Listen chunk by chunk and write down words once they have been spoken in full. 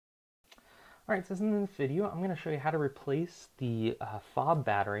Alright, so in this video, I'm going to show you how to replace the fob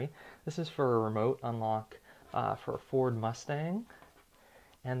battery. This is for a remote unlock for a Ford Mustang.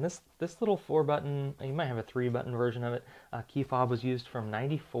 And this little 4-button, you might have a 3-button version of it, key fob was used from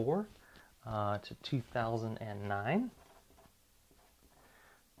 94 to 2009.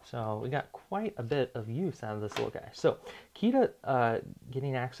 So we got quite a bit of use out of this little guy. So key to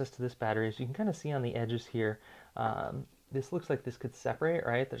getting access to this battery is you can kind of see on the edges here, this looks like this could separate,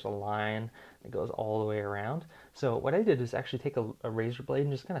 right? There's a line that goes all the way around. So what I did is actually take a razor blade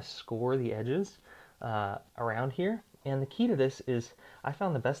and just kind of score the edges around here. And the key to this is I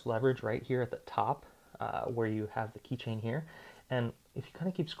found the best leverage right here at the top where you have the keychain here. And if you kind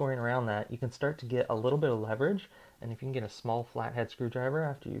of keep scoring around that, you can start to get a little bit of leverage. And if you can get a small flathead screwdriver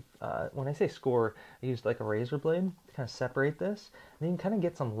after you, when I say score, I used like a razor blade to kind of separate this. And then you can kind of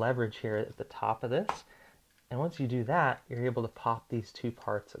get some leverage here at the top of this. And once you do that, you're able to pop these two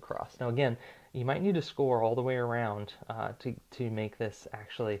parts across. Now again, you might need to score all the way around to make this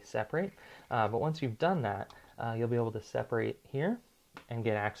actually separate. But once you've done that, you'll be able to separate here and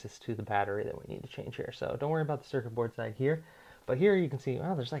get access to the battery that we need to change here. So don't worry about the circuit board side here. But here you can see,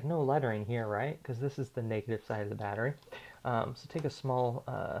 well, there's like no lettering here, right? Because this is the negative side of the battery. So take a small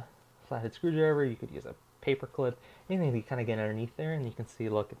flathead screwdriver. You could use a paper clip, anything to kind of get underneath there, and you can see,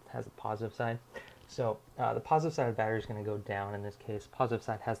 look, it has a positive side. So the positive side of the battery is going to go down in this case. Positive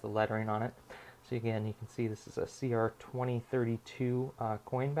side has the lettering on it. So again, you can see this is a CR2032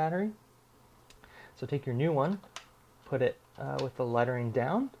 coin battery. So take your new one, put it with the lettering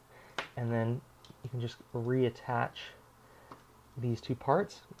down, and then you can just reattach these two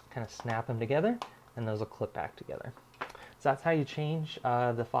parts, kind of snap them together, and those will clip back together. So that's how you change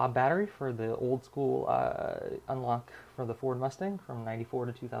the fob battery for the old school unlock for the Ford Mustang from 94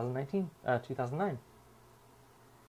 to 2009.